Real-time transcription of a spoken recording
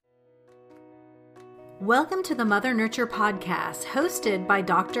Welcome to the Mother Nurture Podcast, hosted by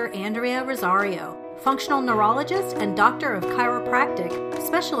Dr. Andrea Rosario, functional neurologist and doctor of chiropractic,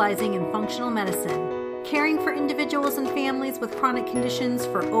 specializing in functional medicine, caring for individuals and families with chronic conditions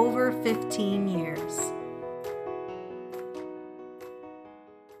for over 15 years.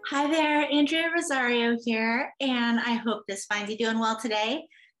 Hi there, Andrea Rosario here, and I hope this finds you doing well today.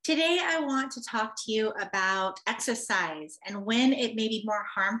 Today, I want to talk to you about exercise and when it may be more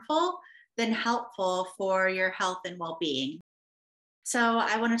harmful than helpful for your health and well-being. So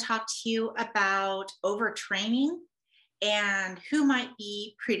I want to talk to you about overtraining and who might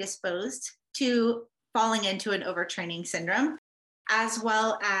be predisposed to falling into an overtraining syndrome, as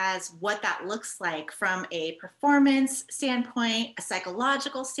well as what that looks like from a performance standpoint, a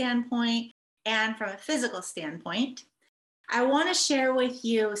psychological standpoint, and from a physical standpoint. I want to share with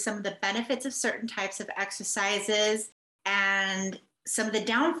you some of the benefits of certain types of exercises and some of the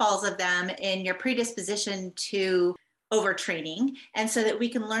downfalls of them in your predisposition to overtraining, and so that we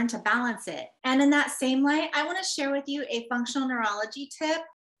can learn to balance it. And in that same light, I want to share with you a functional neurology tip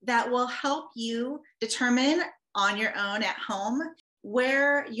that will help you determine on your own at home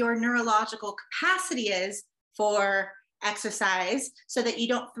where your neurological capacity is for exercise so that you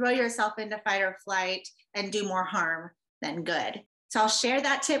don't throw yourself into fight or flight and do more harm than good. So I'll share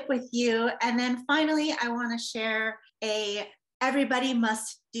that tip with you. And then finally, I want to share everybody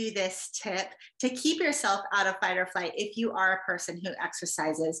must do this tip to keep yourself out of fight or flight if you are a person who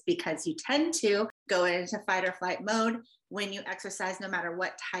exercises, because you tend to go into fight or flight mode when you exercise, no matter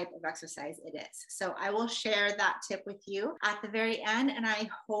what type of exercise it is. So I will share that tip with you at the very end, and I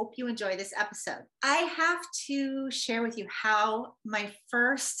hope you enjoy this episode. I have to share with you how my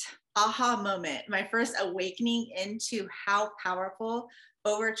first aha moment, my first awakening into how powerful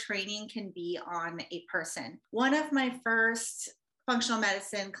overtraining can be on a person. One of my first functional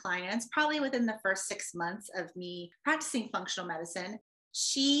medicine clients, probably within the first 6 months of me practicing functional medicine,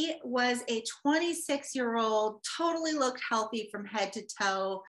 she was a 26-year-old, totally looked healthy from head to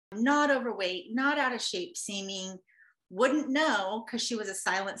toe, not overweight, not out of shape seeming, wouldn't know because she was a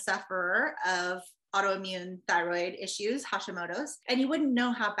silent sufferer of autoimmune thyroid issues, Hashimoto's, and you wouldn't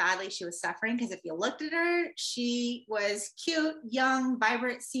know how badly she was suffering because if you looked at her, she was cute, young,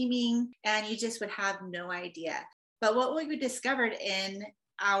 vibrant seeming, and you just would have no idea. But what we discovered in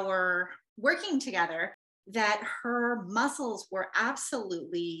our working together, that her muscles were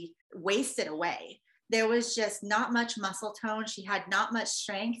absolutely wasted away. There was just not much muscle tone. She had not much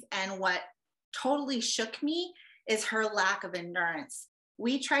strength. And what totally shook me is her lack of endurance.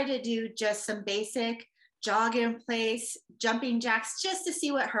 We tried to do just some basic jog in place, jumping jacks, just to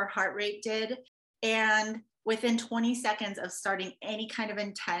see what her heart rate did. And within 20 seconds of starting any kind of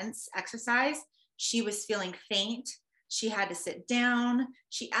intense exercise, she was feeling faint. She had to sit down.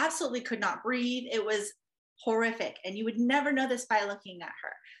 She absolutely could not breathe. It was horrific. And you would never know this by looking at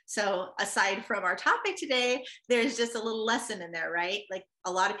her. So aside from our topic today, there's just a little lesson in there, right? Like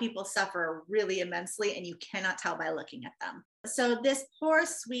a lot of people suffer really immensely and you cannot tell by looking at them. So this poor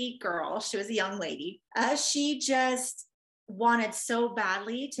sweet girl, she was a young lady, she just wanted so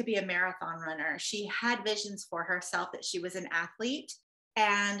badly to be a marathon runner. She had visions for herself that she was an athlete,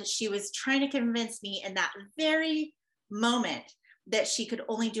 and she was trying to convince me in that very moment that she could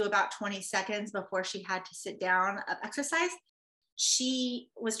only do about 20 seconds before she had to sit down of exercise. She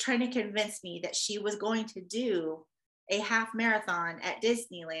was trying to convince me that she was going to do a half marathon at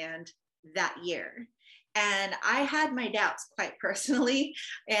Disneyland that year. And I had my doubts quite personally.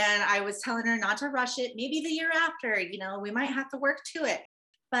 And I was telling her not to rush it. Maybe the year after, we might have to work to it.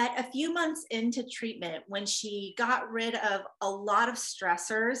 But a few months into treatment, when she got rid of a lot of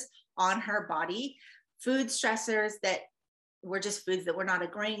stressors on her body, food stressors that were just foods that were not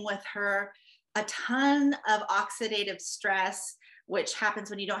agreeing with her, a ton of oxidative stress, which happens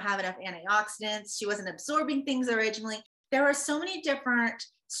when you don't have enough antioxidants. She wasn't absorbing things originally. There were so many different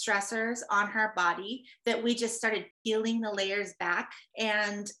stressors on her body that we just started peeling the layers back,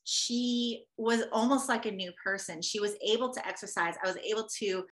 and she was almost like a new person. She was able to exercise. I was able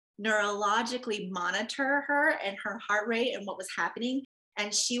to neurologically monitor her and her heart rate and what was happening,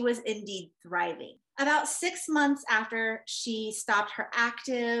 and she was indeed thriving. About 6 months after she stopped her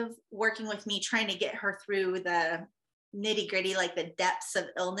active, working with me, trying to get her through the nitty-gritty, like the depths of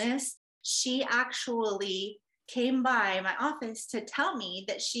illness, she actually came by my office to tell me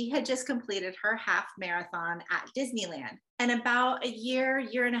that she had just completed her half marathon at Disneyland. And about a year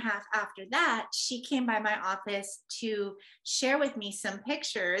and a half after that, she came by my office to share with me some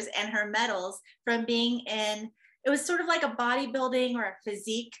pictures and her medals from being in, it was sort of like a bodybuilding or a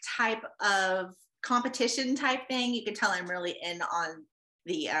physique type of competition type thing. You can tell I'm really in on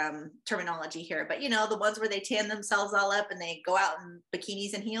the terminology here, but the ones where they tan themselves all up and they go out in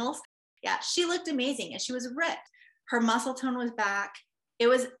bikinis and heels. Yeah, she looked amazing and she was ripped. Her muscle tone was back. It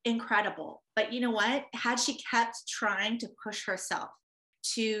was incredible. But you know what? Had she kept trying to push herself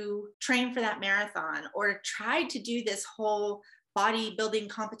to train for that marathon or tried to do this whole bodybuilding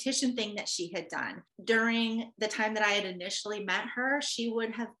competition thing that she had done during the time that I had initially met her, she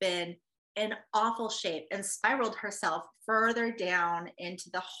would have been in awful shape and spiraled herself further down into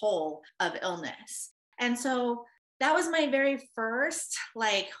the hole of illness. And so that was my very first,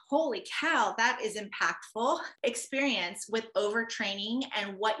 holy cow, that is impactful experience with overtraining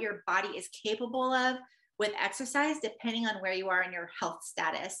and what your body is capable of with exercise, depending on where you are in your health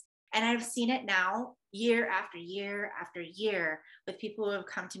status. And I've seen it now year after year after year with people who have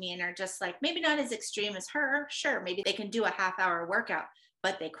come to me and are just like, maybe not as extreme as her. Sure, maybe they can do a half-hour workout,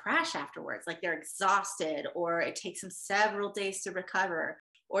 but they crash afterwards. Like they're exhausted, or it takes them several days to recover,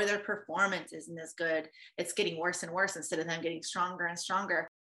 or their performance isn't as good. It's getting worse and worse instead of them getting stronger and stronger.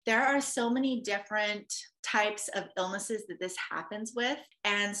 There are so many different types of illnesses that this happens with.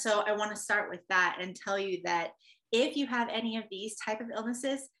 And so I want to start with that and tell you that if you have any of these type of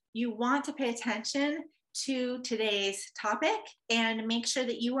illnesses, you want to pay attention to today's topic and make sure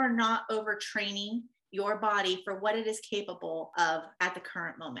that you are not overtraining your body for what it is capable of at the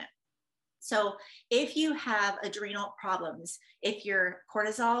current moment. So if you have adrenal problems, if your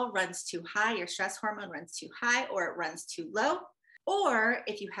cortisol runs too high, your stress hormone runs too high, or it runs too low, or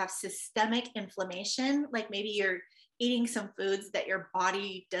if you have systemic inflammation, like maybe you're eating some foods that your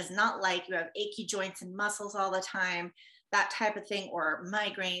body does not like, you have achy joints and muscles all the time, that type of thing, or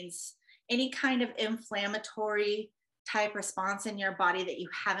migraines, any kind of inflammatory type response in your body that you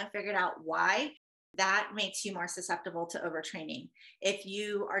haven't figured out why, that makes you more susceptible to overtraining. If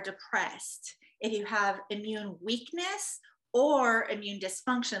you are depressed, if you have immune weakness or immune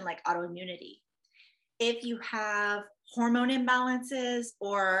dysfunction like autoimmunity, if you have hormone imbalances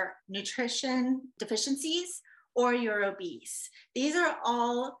or nutrition deficiencies, or you're obese, these are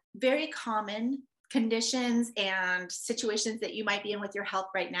all very common conditions and situations that you might be in with your health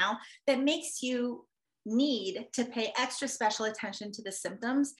right now that makes you need to pay extra special attention to the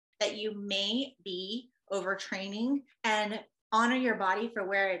symptoms that you may be overtraining and honor your body for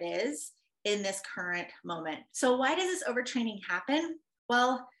where it is in this current moment. So why does this overtraining happen?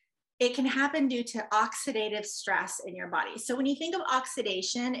 Well, it can happen due to oxidative stress in your body. So when you think of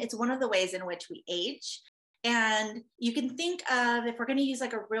oxidation, it's one of the ways in which we age. And you can think of, if we're going to use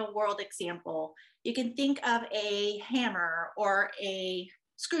like a real world example, you can think of a hammer or a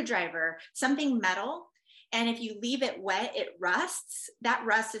screwdriver, something metal. And if you leave it wet, it rusts. That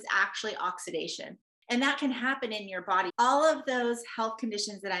rust is actually oxidation. And that can happen in your body. All of those health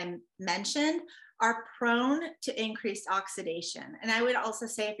conditions that I mentioned are prone to increased oxidation. And I would also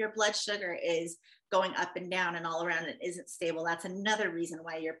say if your blood sugar is going up and down and all around, it isn't stable, that's another reason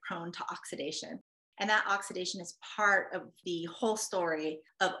why you're prone to oxidation. And that oxidation is part of the whole story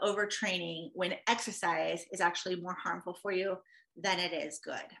of overtraining when exercise is actually more harmful for you than it is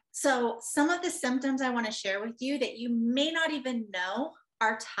good. So some of the symptoms I want to share with you that you may not even know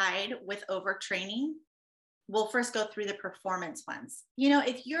are tied with overtraining. We'll first go through the performance ones.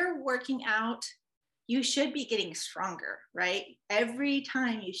 If you're working out, you should be getting stronger, right? Every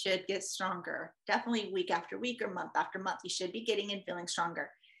time you should get stronger. Definitely week after week or month after month, you should be getting and feeling stronger.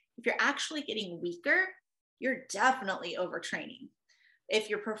 If you're actually getting weaker, you're definitely overtraining. If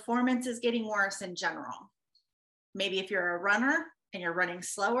your performance is getting worse in general, maybe if you're a runner and you're running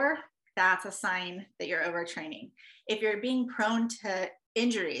slower, that's a sign that you're overtraining. If you're being prone to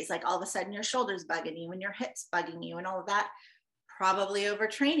injuries, like all of a sudden your shoulders bugging you and your hips bugging you and all of that, probably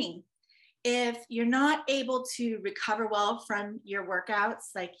overtraining. If you're not able to recover well from your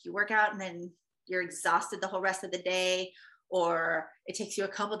workouts, like you work out and then you're exhausted the whole rest of the day, or it takes you a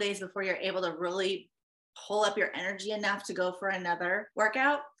couple days before you're able to really pull up your energy enough to go for another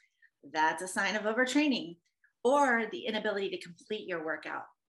workout, that's a sign of overtraining. Or the inability to complete your workout.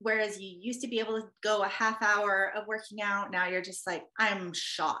 Whereas you used to be able to go a half hour of working out, now you're just like, I'm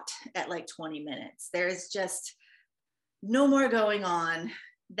shot at like 20 minutes. There's just no more going on.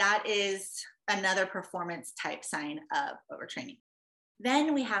 That is another performance type sign of overtraining.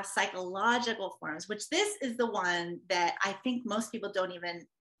 Then we have psychological forms, which this is the one that I think most people don't even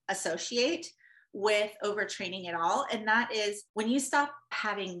associate with overtraining at all. And that is when you stop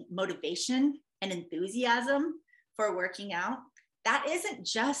having motivation and enthusiasm for working out, that isn't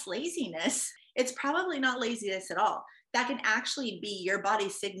just laziness. It's probably not laziness at all. That can actually be your body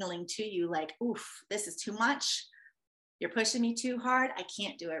signaling to you like, oof, this is too much. You're pushing me too hard. I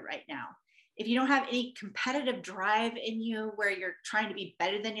can't do it right now. if you don't have any competitive drive in you where you're trying to be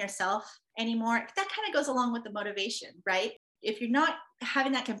better than yourself anymore, that kind of goes along with the motivation, right? If you're not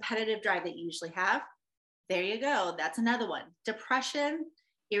having that competitive drive that you usually have, there you go. That's another one. Depression,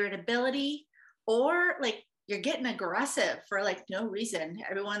 irritability, or like you're getting aggressive for like no reason.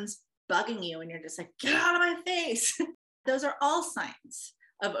 Everyone's bugging you and you're just like, get out of my face. Those are all signs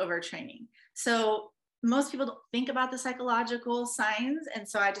of overtraining. So most people don't think about the psychological signs. And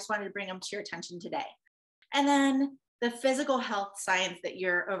so I just wanted to bring them to your attention today. And then the physical health signs that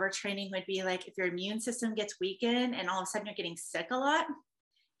you're overtraining would be like if your immune system gets weakened and all of a sudden you're getting sick a lot.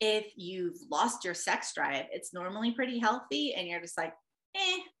 If you've lost your sex drive, it's normally pretty healthy and you're just like,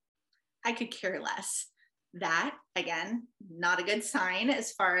 I could care less. That, again, not a good sign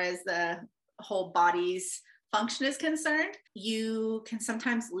as far as the whole body's function is concerned. You can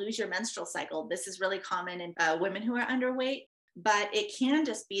sometimes lose your menstrual cycle. This is really common in women who are underweight, but it can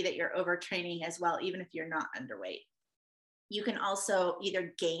just be that you're overtraining as well, even if you're not underweight. You can also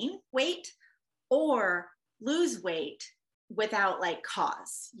either gain weight or lose weight without like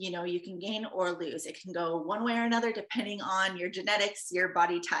cause. You can gain or lose. It can go one way or another depending on your genetics, your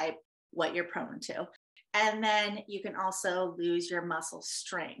body type, what you're prone to. And then you can also lose your muscle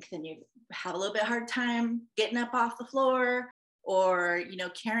strength and you have a little bit hard time getting up off the floor or,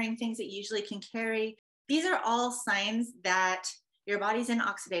 carrying things that you usually can carry. These are all signs that your body's in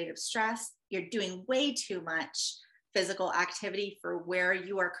oxidative stress. You're doing way too much physical activity for where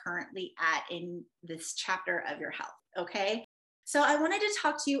you are currently at in this chapter of your health. Okay. So I wanted to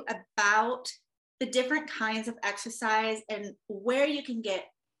talk to you about the different kinds of exercise and where you can get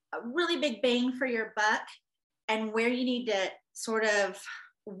a really big bang for your buck and where you need to sort of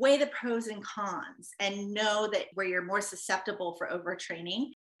weigh the pros and cons and know that where you're more susceptible for overtraining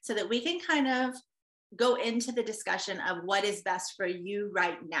so that we can kind of go into the discussion of what is best for you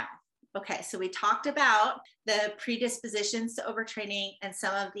right now. Okay, so we talked about the predispositions to overtraining and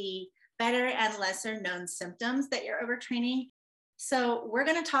some of the better and lesser known symptoms that you're overtraining. So we're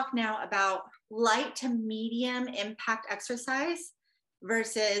going to talk now about light to medium impact exercise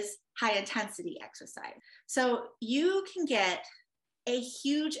versus high intensity exercise. So you can get a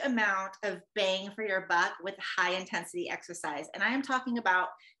huge amount of bang for your buck with high intensity exercise. And I am talking about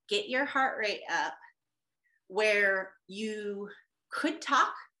get your heart rate up where you could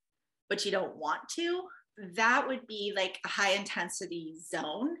talk, but you don't want to. That would be like a high intensity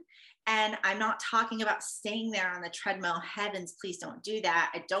zone. And I'm not talking about staying there on the treadmill. Heavens, please don't do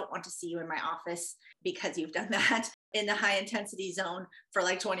that. I don't want to see you in my office because you've done that in the high intensity zone for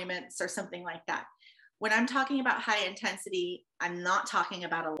like 20 minutes or something like that. When I'm talking about high intensity, I'm not talking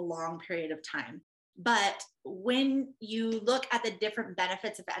about a long period of time. But when you look at the different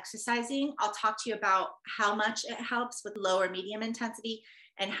benefits of exercising, I'll talk to you about how much it helps with low or medium intensity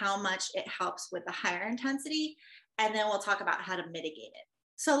and how much it helps with the higher intensity. And then we'll talk about how to mitigate it.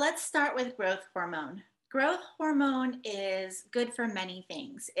 So let's start with growth hormone. Growth hormone is good for many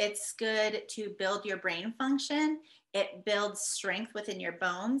things. It's good to build your brain function. It builds strength within your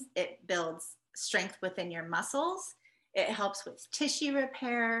bones. It builds strength within your muscles. It helps with tissue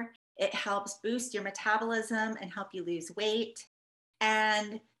repair. It helps boost your metabolism and help you lose weight.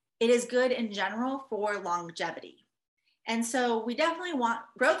 And it is good in general for longevity. And so we definitely want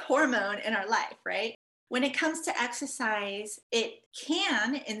growth hormone in our life, right? When it comes to exercise, it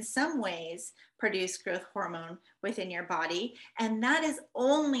can, in some ways, produce growth hormone within your body. And that is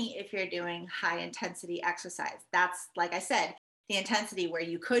only if you're doing high intensity exercise. That's, like I said, the intensity where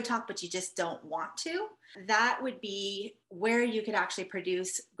you could talk, but you just don't want to. That would be where you could actually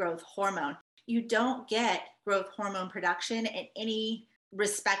produce growth hormone. You don't get growth hormone production in any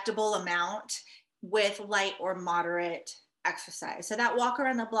respectable amount with light or moderate exercise. So that walk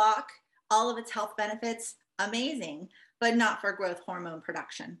around the block, all of its health benefits, amazing, but not for growth hormone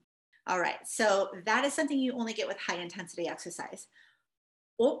production. All right, so that is something you only get with high intensity exercise.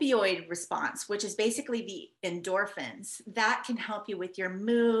 Opioid response, which is basically the endorphins, that can help you with your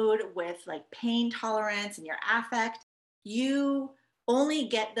mood, with like pain tolerance and your affect. You only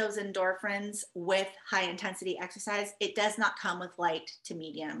get those endorphins with high intensity exercise. It does not come with light to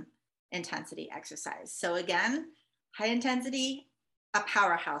medium intensity exercise. So again, high intensity, a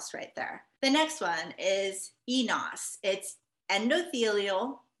powerhouse right there. The next one is eNOS. It's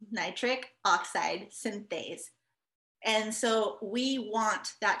endothelial nitric oxide synthase. And so we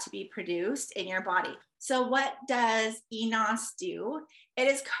want that to be produced in your body. So what does eNOS do? It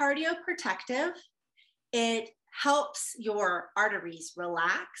is cardioprotective. It helps your arteries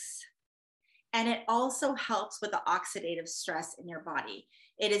relax. And it also helps with the oxidative stress in your body.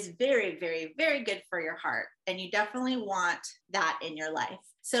 It is very, very, very good for your heart. And you definitely want that in your life.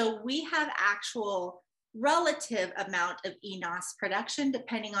 So we have actual relative amount of eNOS production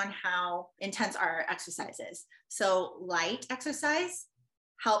depending on how intense our exercise is. So light exercise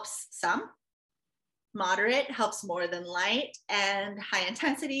helps some, moderate helps more than light, and high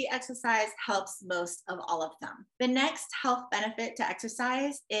intensity exercise helps most of all of them. The next health benefit to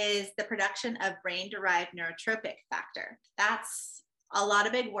exercise is the production of brain-derived neurotrophic factor. That's a lot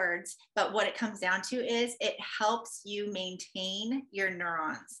of big words, but what it comes down to is it helps you maintain your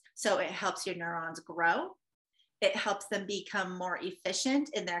neurons. So it helps your neurons grow. It helps them become more efficient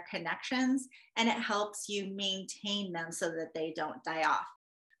in their connections, and it helps you maintain them so that they don't die off.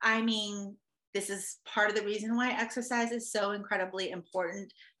 I mean, this is part of the reason why exercise is so incredibly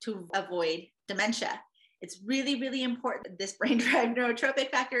important to avoid dementia. It's really, really important. This brain-derived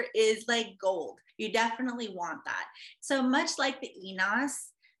neurotrophic factor is like gold. You definitely want that. So much like the eNOS,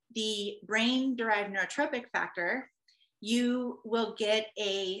 the brain-derived neurotrophic factor, you will get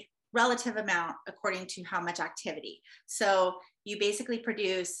a relative amount according to how much activity. So you basically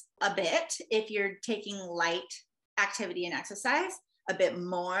produce a bit if you're taking light activity and exercise, a bit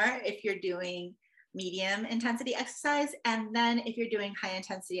more if you're doing medium intensity exercise. And then if you're doing high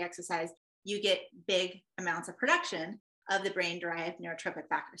intensity exercise, you get big amounts of production of the brain-derived neurotrophic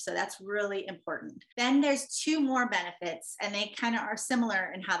factor. So that's really important. Then there's two more benefits, and they kind of are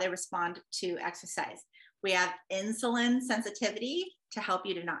similar in how they respond to exercise. We have insulin sensitivity to help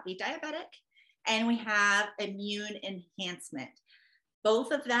you to not be diabetic, and we have immune enhancement.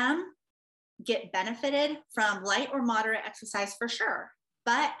 Both of them get benefited from light or moderate exercise for sure,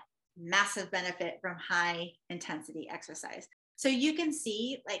 but massive benefit from high intensity exercise. So you can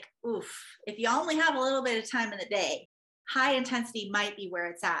see, like, if you only have a little bit of time in the day, high intensity might be where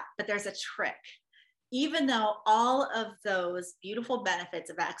it's at, but there's a trick. Even though all of those beautiful benefits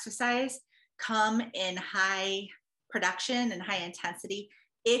of exercise come in high production and high intensity,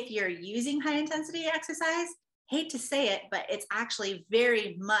 if you're using high intensity exercise, hate to say it, but it's actually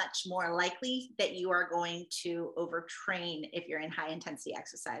very much more likely that you are going to overtrain if you're in high intensity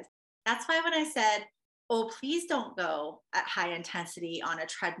exercise. That's why when I said, oh, please don't go at high intensity on a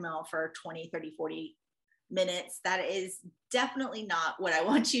treadmill for 20, 30, 40 minutes, that is definitely not what I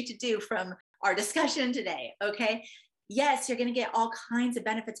want you to do from our discussion today, okay? Yes, you're gonna get all kinds of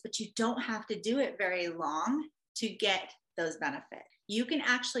benefits, but you don't have to do it very long to get those benefits. You can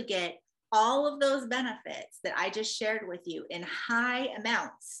actually get all of those benefits that I just shared with you in high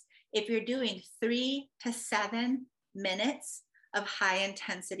amounts if you're doing 3 to 7 minutes of high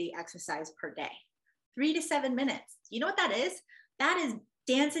intensity exercise per day. 3 to 7 minutes. You know what that is? That is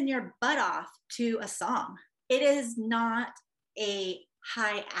dancing your butt off to a song. It is not a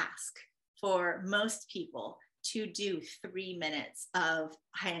high ask for most people to do 3 minutes of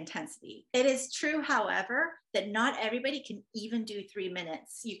high intensity. It is true, however, that not everybody can even do 3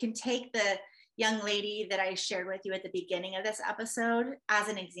 minutes. You can take the young lady that I shared with you at the beginning of this episode as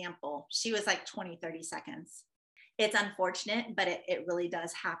an example. She was like 20, 30 seconds. It's unfortunate, but it really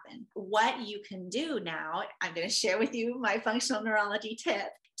does happen. What you can do now, I'm going to share with you my functional neurology tip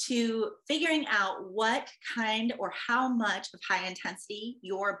to figuring out what kind or how much of high intensity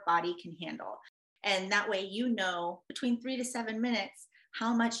your body can handle. And that way, you know, between 3 to 7 minutes,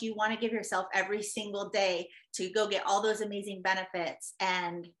 how much you want to give yourself every single day to go get all those amazing benefits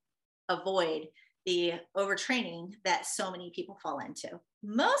and avoid the overtraining that so many people fall into.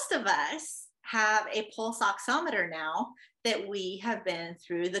 Most of us have a pulse oximeter now that we have been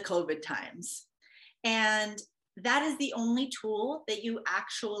through the COVID times. And that is the only tool that you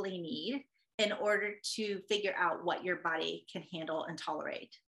actually need in order to figure out what your body can handle and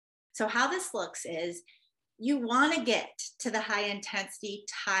tolerate. So how this looks is you want to get to the high intensity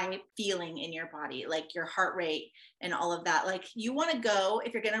type feeling in your body, like your heart rate and all of that. Like you want to go,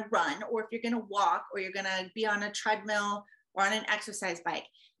 if you're going to run or if you're going to walk or you're going to be on a treadmill or on an exercise bike,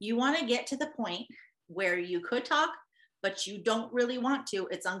 you want to get to the point where you could talk, but you don't really want to.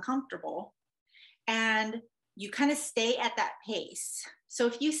 It's uncomfortable. And you kind of stay at that pace. So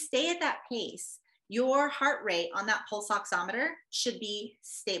if you stay at that pace, your heart rate on that pulse oximeter should be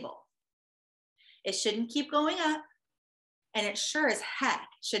stable. It shouldn't keep going up, and it sure as heck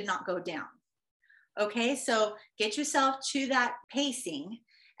should not go down. Okay, so get yourself to that pacing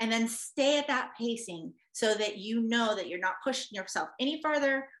and then stay at that pacing so that you know that you're not pushing yourself any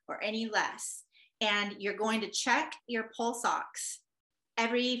further or any less. And you're going to check your pulse ox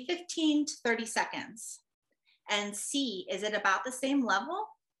every 15 to 30 seconds and see, is it about the same level?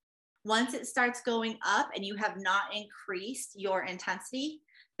 Once it starts going up and you have not increased your intensity,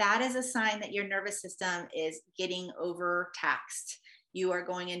 that is a sign that your nervous system is getting overtaxed. You are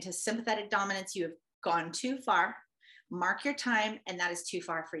going into sympathetic dominance. You have gone too far. Mark your time, and that is too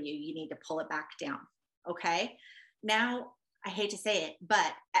far for you. You need to pull it back down. Okay. Now, I hate to say it,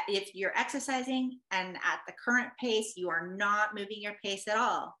 but if you're exercising and at the current pace, you are not moving your pace at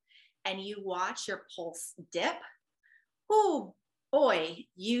all, and you watch your pulse dip, oh boy,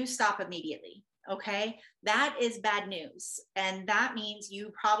 you stop immediately. Okay. That is bad news. And that means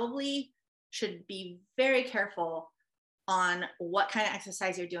you probably should be very careful on what kind of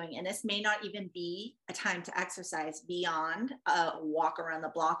exercise you're doing. And this may not even be a time to exercise beyond a walk around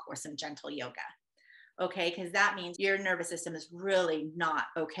the block or some gentle yoga. Okay, because that means your nervous system is really not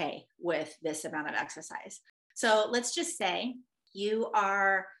okay with this amount of exercise. So let's just say you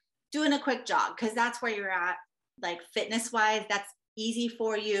are doing a quick jog, because that's where you're at, like fitness wise, that's easy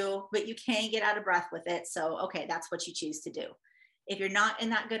for you, but you can't get out of breath with it. So, okay, that's what you choose to do. If you're not in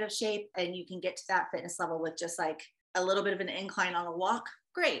that good of shape and you can get to that fitness level with just like a little bit of an incline on a walk,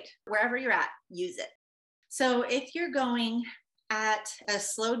 great. Wherever you're at, use it. So if you're going at a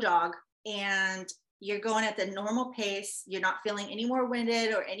slow jog and you're going at the normal pace, you're not feeling any more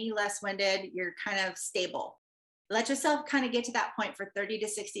winded or any less winded, you're kind of stable. Let yourself kind of get to that point for 30 to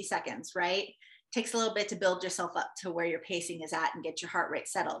 60 seconds, right? Takes a little bit to build yourself up to where your pacing is at and get your heart rate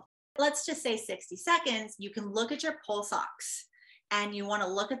settled. Let's just say 60 seconds, you can look at your pulse ox and you want to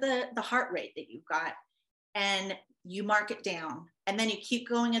look at the heart rate that you've got and you mark it down. And then you keep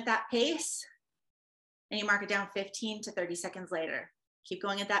going at that pace and you mark it down 15 to 30 seconds later. Keep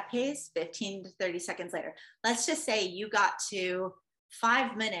going at that pace, 15 to 30 seconds later. Let's just say you got to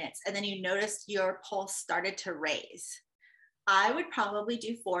 5 minutes and then you noticed your pulse started to raise. I would probably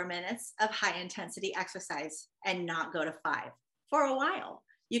do 4 minutes of high intensity exercise and not go to 5 for a while.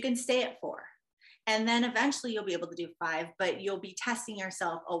 You can stay at 4. And then eventually you'll be able to do 5, but you'll be testing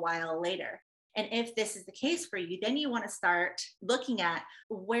yourself a while later. And if this is the case for you, then you want to start looking at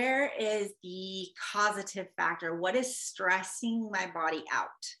where is the causative factor? What is stressing my body out,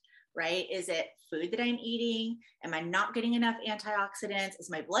 right? Is it food that I'm eating? Am I not getting enough antioxidants? Is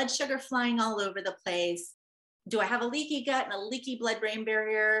my blood sugar flying all over the place? Do I have a leaky gut and a leaky blood-brain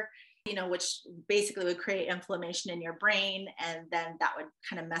barrier? Which basically would create inflammation in your brain. And then that would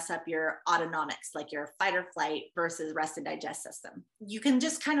kind of mess up your autonomics, like your fight or flight versus rest and digest system. You can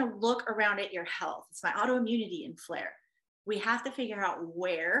just kind of look around at your health. It's my autoimmunity and flare. We have to figure out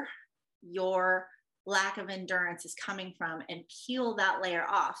where your lack of endurance is coming from and peel that layer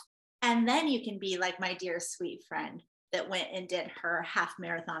off. And then you can be like my dear sweet friend that went and did her half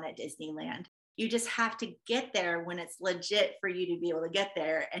marathon at Disneyland. You just have to get there when it's legit for you to be able to get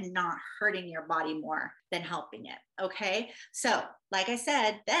there and not hurting your body more than helping it. Okay. So like I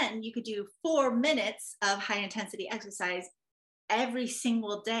said, then you could do 4 minutes of high intensity exercise every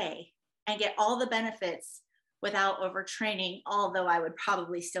single day and get all the benefits without overtraining. Although I would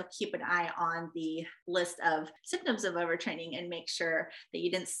probably still keep an eye on the list of symptoms of overtraining and make sure that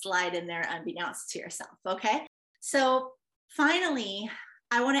you didn't slide in there unbeknownst to yourself. Okay. So finally,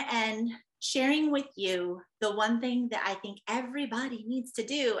 I want to end sharing with you the one thing that I think everybody needs to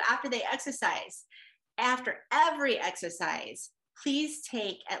do after they exercise. After every exercise, please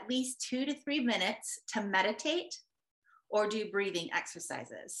take at least 2 to 3 minutes to meditate or do breathing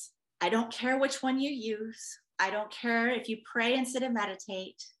exercises. I don't care which one you use. I don't care if you pray instead of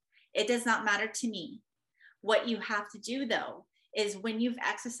meditate. It does not matter to me. What you have to do though is when you've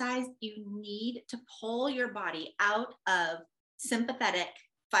exercised, you need to pull your body out of sympathetic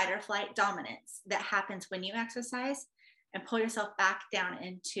fight or flight dominance that happens when you exercise and pull yourself back down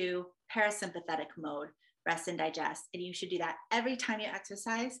into parasympathetic mode, rest and digest. And you should do that every time you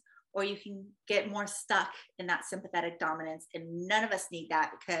exercise, or you can get more stuck in that sympathetic dominance. And none of us need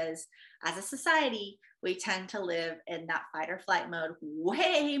that because as a society, we tend to live in that fight or flight mode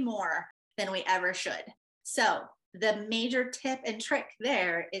way more than we ever should. So the major tip and trick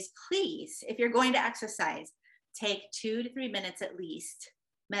there is please, if you're going to exercise, take 2 to 3 minutes at least.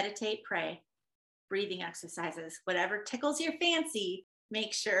 Meditate, pray, breathing exercises, whatever tickles your fancy,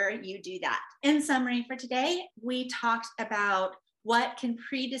 make sure you do that. In summary for today, we talked about what can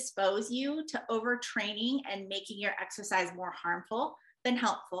predispose you to overtraining and making your exercise more harmful than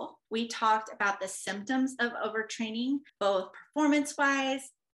helpful. We talked about the symptoms of overtraining, both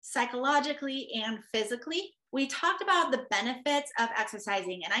performance-wise, psychologically, and physically. We talked about the benefits of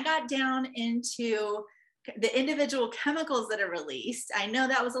exercising, and I got down into the individual chemicals that are released. I know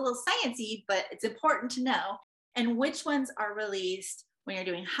that was a little sciencey, but it's important to know. And which ones are released when you're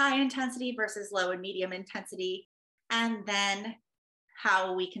doing high intensity versus low and medium intensity. And then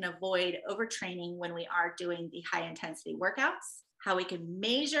how we can avoid overtraining when we are doing the high intensity workouts. how we can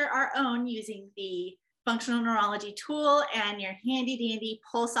measure our own using the functional neurology tool and your handy dandy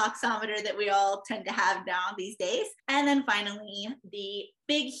pulse oximeter that we all tend to have now these days. And then finally, the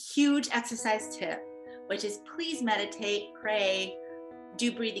big, huge exercise tip, which is please meditate, pray,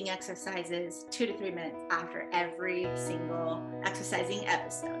 do breathing exercises 2 to 3 minutes after every single exercising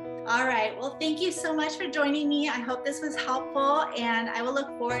episode. All right, well, thank you so much for joining me. I hope this was helpful, and I will look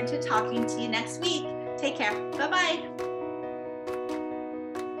forward to talking to you next week. Take care. Bye-bye.